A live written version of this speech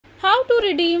How to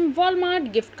redeem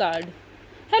Walmart gift card.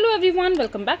 Hello everyone,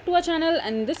 welcome back to our channel,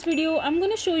 and in this video I'm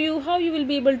going to show you how you will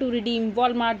be able to redeem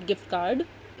Walmart gift card.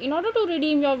 In order to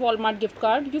redeem your Walmart gift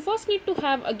card, you first need to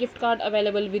have a gift card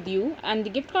available with you, and the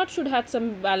gift card should have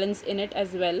some balance in it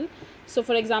as well. So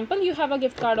for example, you have a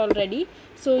gift card already,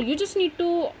 so you just need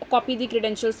to copy the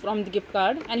credentials from the gift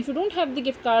card. And if you don't have the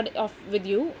gift card with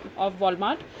you of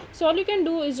Walmart, so all you can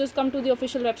do is just come to the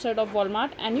official website of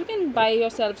Walmart and you can buy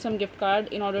yourself some gift card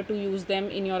in order to use them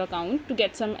in your account to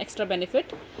get some extra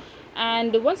benefit.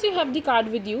 And once you have the card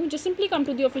with you, just simply come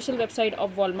to the official website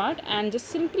of Walmart and just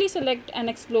simply select and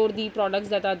explore the products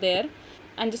that are there,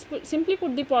 and just simply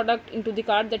put the product into the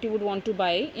card that you would want to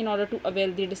buy in order to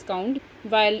avail the discount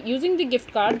while using the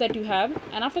gift card that you have.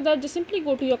 And after that, just simply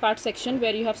go to your cart section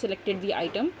where you have selected the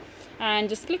item and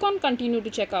just click on continue to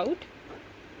checkout.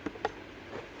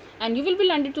 And you will be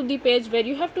landed to the page where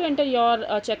you have to enter your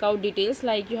checkout details,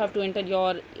 like you have to enter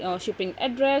your shipping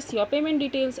address, your payment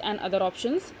details and other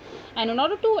options. And in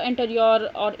order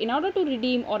to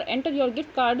redeem or enter your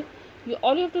gift card,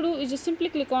 all you have to do is just simply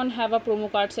click on have a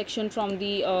promo card section from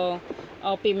the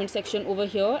payment section over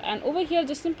here, and over here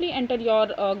just simply enter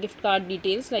your gift card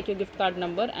details like your gift card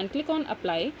number and click on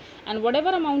apply, and whatever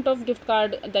amount of gift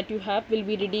card that you have will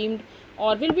be redeemed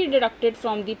or will be deducted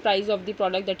from the price of the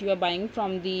product that you are buying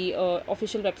from the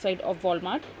official website of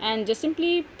Walmart, and just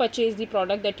simply purchase the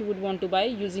product that you would want to buy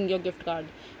using your gift card.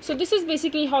 So this is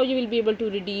basically how you will be able to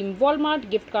redeem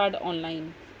Walmart gift card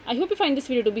online. I hope you find this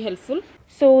video to be helpful.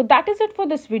 So that is it for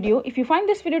this video. If you find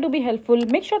this video to be helpful,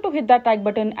 make sure to hit that like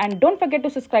button and don't forget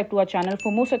to subscribe to our channel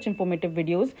for more such informative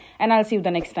videos, and I'll see you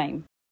the next time.